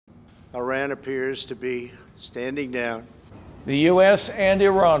Iran appears to be standing down. The U.S. and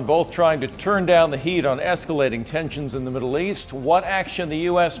Iran both trying to turn down the heat on escalating tensions in the Middle East. What action the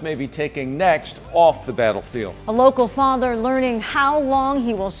U.S. may be taking next off the battlefield. A local father learning how long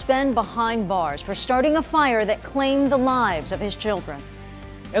he will spend behind bars for starting a fire that claimed the lives of his children.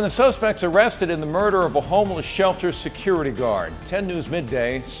 And the suspects arrested in the murder of a homeless shelter security guard. 10 News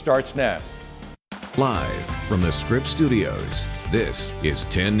Midday starts now. Live from the Scripps Studios, this is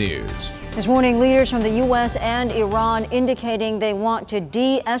 10 News. This morning, leaders from the U.S. and Iran indicating they want to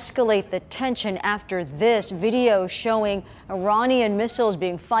de-escalate the tension after this video showing Iranian missiles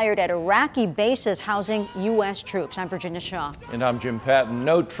being fired at Iraqi bases housing U.S. troops. I'm Virginia Shaw. And I'm Jim Patton.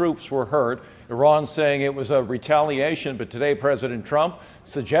 No troops were hurt. Iran saying it was a retaliation, but today President Trump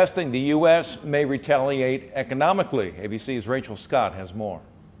suggesting the U.S. may retaliate economically. ABC's Rachel Scott has more.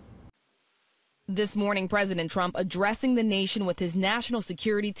 This morning, President Trump addressing the nation with his national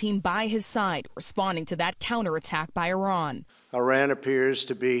security team by his side, responding to that counterattack by Iran. Iran appears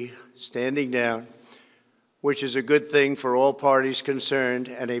to be standing down, which is a good thing for all parties concerned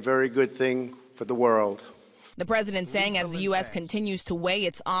and a very good thing for the world. The president saying as the U.S. continues to weigh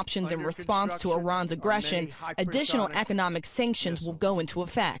its options in response to Iran's aggression, additional economic sanctions will go into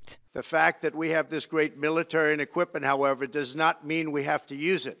effect. The fact that we have this great military and equipment, however, does not mean we have to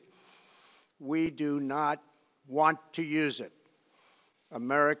use it. We do not want to use it.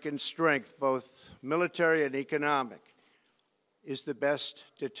 American strength, both military and economic, is the best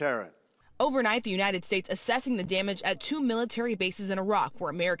deterrent. Overnight, the United States assessing the damage at 2 military bases in Iraq where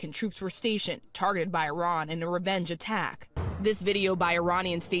American troops were stationed, targeted by Iran in a revenge attack. This video by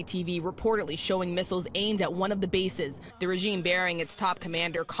Iranian state TV reportedly showing missiles aimed at one of the bases, the regime burying its top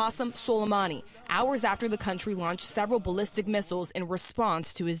commander Qasem Soleimani, hours after the country launched several ballistic missiles in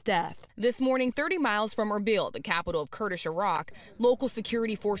response to his death. This morning, 30 miles from Erbil, the capital of Kurdish Iraq, local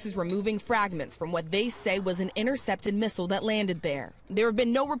security forces removing fragments from what they say was an intercepted missile that landed there. There have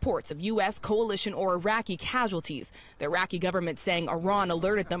been no reports of U.S. coalition or Iraqi casualties, the Iraqi government saying Iran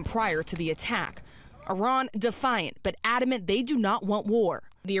alerted them prior to the attack. Iran defiant, but adamant they do not want war.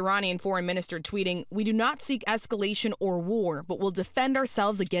 The Iranian foreign minister tweeting, "We do not seek escalation or war, but will defend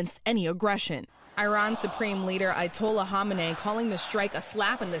ourselves against any aggression." Iran's supreme leader Ayatollah Khamenei calling the strike a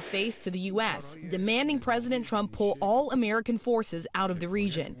slap in the face to the U.S., demanding President Trump pull all American forces out of the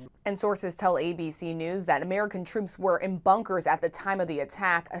region. And sources tell ABC News that American troops were in bunkers at the time of the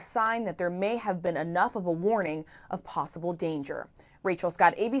attack, a sign that there may have been enough of a warning of possible danger. Rachel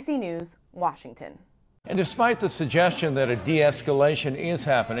Scott, ABC News, Washington. And despite the suggestion that a de-escalation is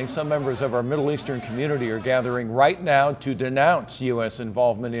happening, some members of our Middle Eastern community are gathering right now to denounce U.S.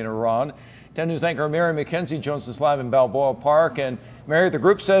 involvement in Iran. 10 News anchor Mary McKenzie joins us live in Balboa Park. And Mary, the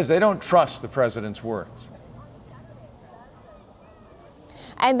group says they don't trust the president's words.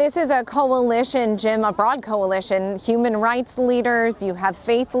 And this is a coalition, Jim, a broad coalition. Human rights leaders, you have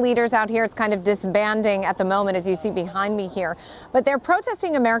faith leaders out here. It's kind of disbanding at the moment, as you see behind me here. But they're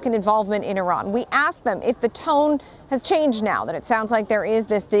protesting American involvement in Iran. We asked them if the tone has changed now, that it sounds like there is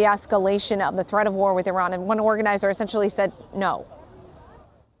this de-escalation of the threat of war with Iran. And one organizer essentially said no.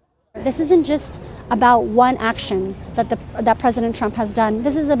 This isn't just about one action that President Trump has done.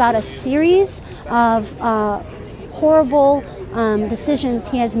 This is about a series of horrible decisions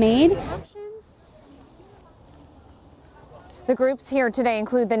he has made. The groups here today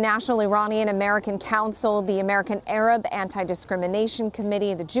include the National Iranian American Council, the American Arab Anti-Discrimination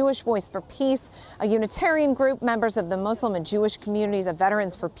Committee, the Jewish Voice for Peace, a Unitarian group, members of the Muslim and Jewish communities, a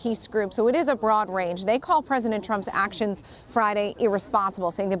Veterans for Peace group. So it is a broad range. They call President Trump's actions Friday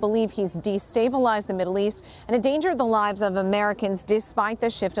irresponsible, saying they believe he's destabilized the Middle East and endangered the lives of Americans despite the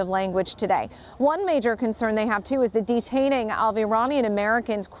shift of language today. One major concern they have, too, is the detaining of Iranian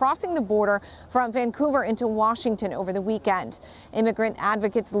Americans crossing the border from Vancouver into Washington over the weekend. Immigrant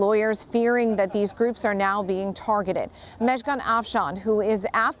advocates, lawyers fearing that these groups are now being targeted. Mejgan Afshan, who is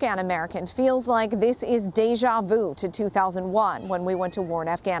Afghan American, feels like this is deja vu to 2001 when we went to war in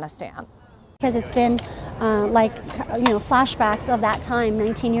Afghanistan. Because it's been flashbacks of that time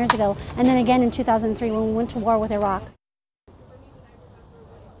 19 years ago, and then again in 2003 when we went to war with Iraq.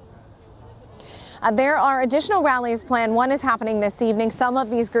 There are additional rallies planned. One is happening this evening. Some of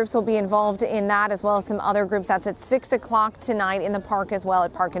these groups will be involved in that, as well as some other groups. That's at 6 o'clock tonight in the park as well,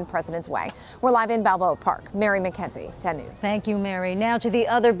 at Park and President's Way. We're live in Balboa Park. Mary McKenzie, 10 News. Thank you, Mary. Now to the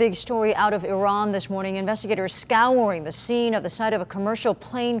other big story out of Iran this morning. Investigators scouring the scene of the site of a commercial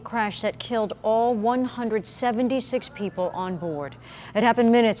plane crash that killed all 176 people on board. It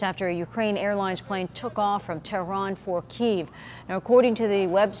happened minutes after a Ukraine Airlines plane took off from Tehran for Kyiv. Now, according to the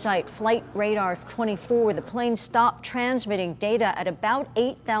website Flight Radar 24, the plane stopped transmitting data at about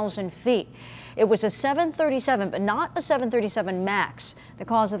 8,000 feet. It was a 737, but not a 737 MAX. The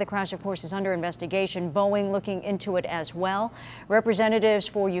cause of the crash, of course, is under investigation. Boeing looking into it as well. Representatives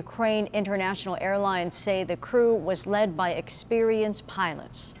for Ukraine International Airlines say the crew was led by experienced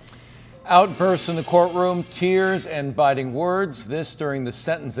pilots. Outbursts in the courtroom, tears and biting words. This during the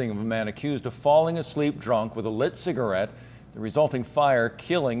sentencing of a man accused of falling asleep drunk with a lit cigarette, the resulting fire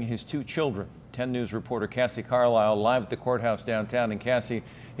killing his 2 children. 10 News reporter Cassie Carlisle live at the courthouse downtown. And Cassie,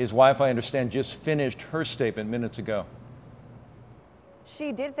 his wife, I understand, just finished her statement minutes ago.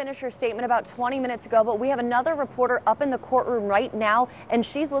 She did finish her statement about 20 minutes ago, but we have another reporter up in the courtroom right now, and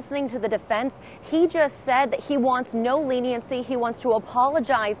she's listening to the defense. He just said that he wants no leniency. He wants to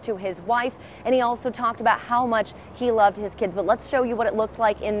apologize to his wife, and he also talked about how much he loved his kids. But let's show you what it looked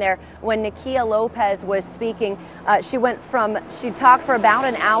like in there when Nakia Lopez was speaking. She talked for about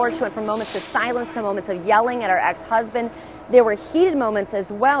an hour. She went from moments of silence to moments of yelling at her ex-husband. There were heated moments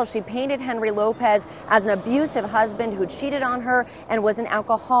as well. She painted Henry Lopez as an abusive husband who cheated on her and was an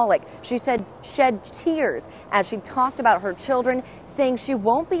alcoholic. She said shed tears as she talked about her children, saying she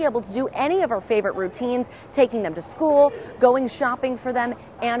won't be able to do any of her favorite routines, taking them to school, going shopping for them,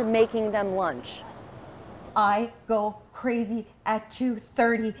 and making them lunch. I go crazy at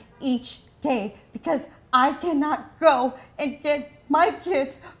 2:30 each day because I cannot go and get my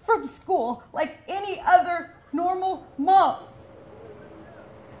kids from school like any other normal mom.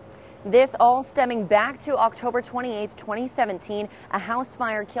 This all stemming back to October 28th, 2017. A house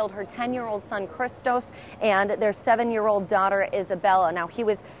fire killed her 10-year-old son, Christos, and their 7-year-old daughter, Isabella. Now, he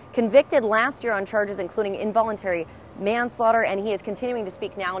was convicted last year on charges including involuntary manslaughter, and he is continuing to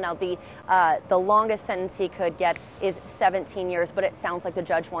speak now. Now, the longest sentence he could get is 17 years, but it sounds like the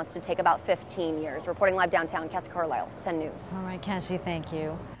judge wants to take about 15 years. Reporting live downtown, Cassie Carlisle, 10 News. All right, Cassie, thank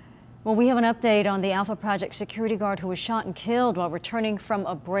you. Well, we have an update on the Alpha Project security guard who was shot and killed while returning from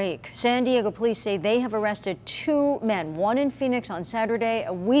a break. San Diego police say they have arrested 2 men, one in Phoenix on Saturday,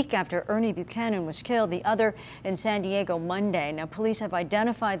 a week after Ernie Buchanan was killed, the other in San Diego Monday. Now, police have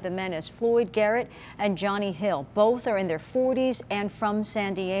identified the men as Floyd Garrett and Johnny Hill. Both are in their 40s and from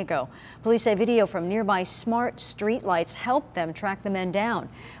San Diego. Police say video from nearby smart streetlights helped them track the men down.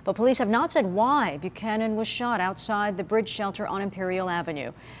 But police have not said why Buchanan was shot outside the bridge shelter on Imperial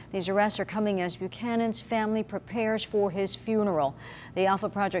Avenue. These arrests are coming as Buchanan's family prepares for his funeral. The Alpha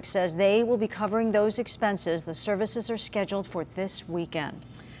Project says they will be covering those expenses. The services are scheduled for this weekend.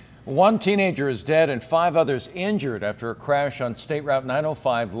 1 teenager is dead and 5 others injured after a crash on State Route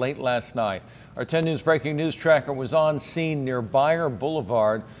 905 late last night. Our 10 News breaking news tracker was on scene near Bayer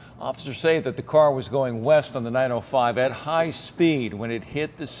Boulevard. Officers say that the car was going west on the 905 at high speed when it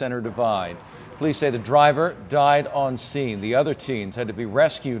hit the center divide. Police say the driver died on scene. The other teens had to be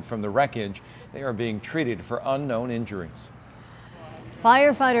rescued from the wreckage. They are being treated for unknown injuries.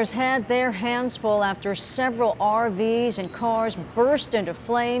 Firefighters had their hands full after several RVs and cars burst into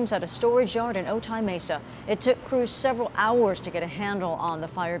flames at a storage yard in Otay Mesa. It took crews several hours to get a handle on the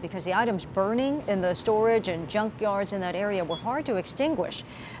fire because the items burning in the storage and junkyards in that area were hard to extinguish.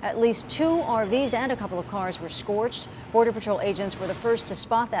 At least 2 RVs and a couple of cars were scorched. Border Patrol agents were the first to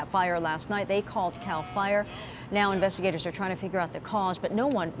spot that fire last night. They called CAL FIRE. Now investigators are trying to figure out the cause, but no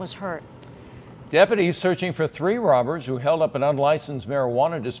one was hurt. Deputies searching for 3 robbers who held up an unlicensed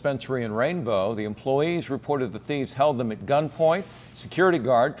marijuana dispensary in Rainbow. The employees reported the thieves held them at gunpoint. Security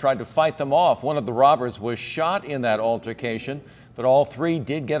guard tried to fight them off. One of the robbers was shot in that altercation, but all 3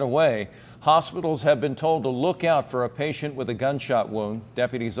 did get away. Hospitals have been told to look out for a patient with a gunshot wound.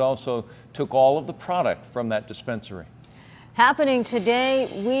 Deputies also took all of the product from that dispensary. Happening today,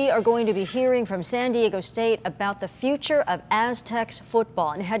 we are going to be hearing from San Diego State about the future of Aztecs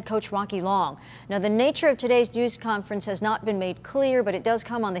football and head coach Rocky Long. Now, the nature of today's news conference has not been made clear, but it does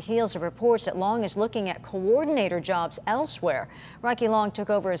come on the heels of reports that Long is looking at coordinator jobs elsewhere. Rocky Long took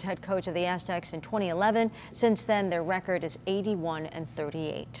over as head coach of the Aztecs in 2011. Since then, their record is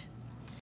 81-38.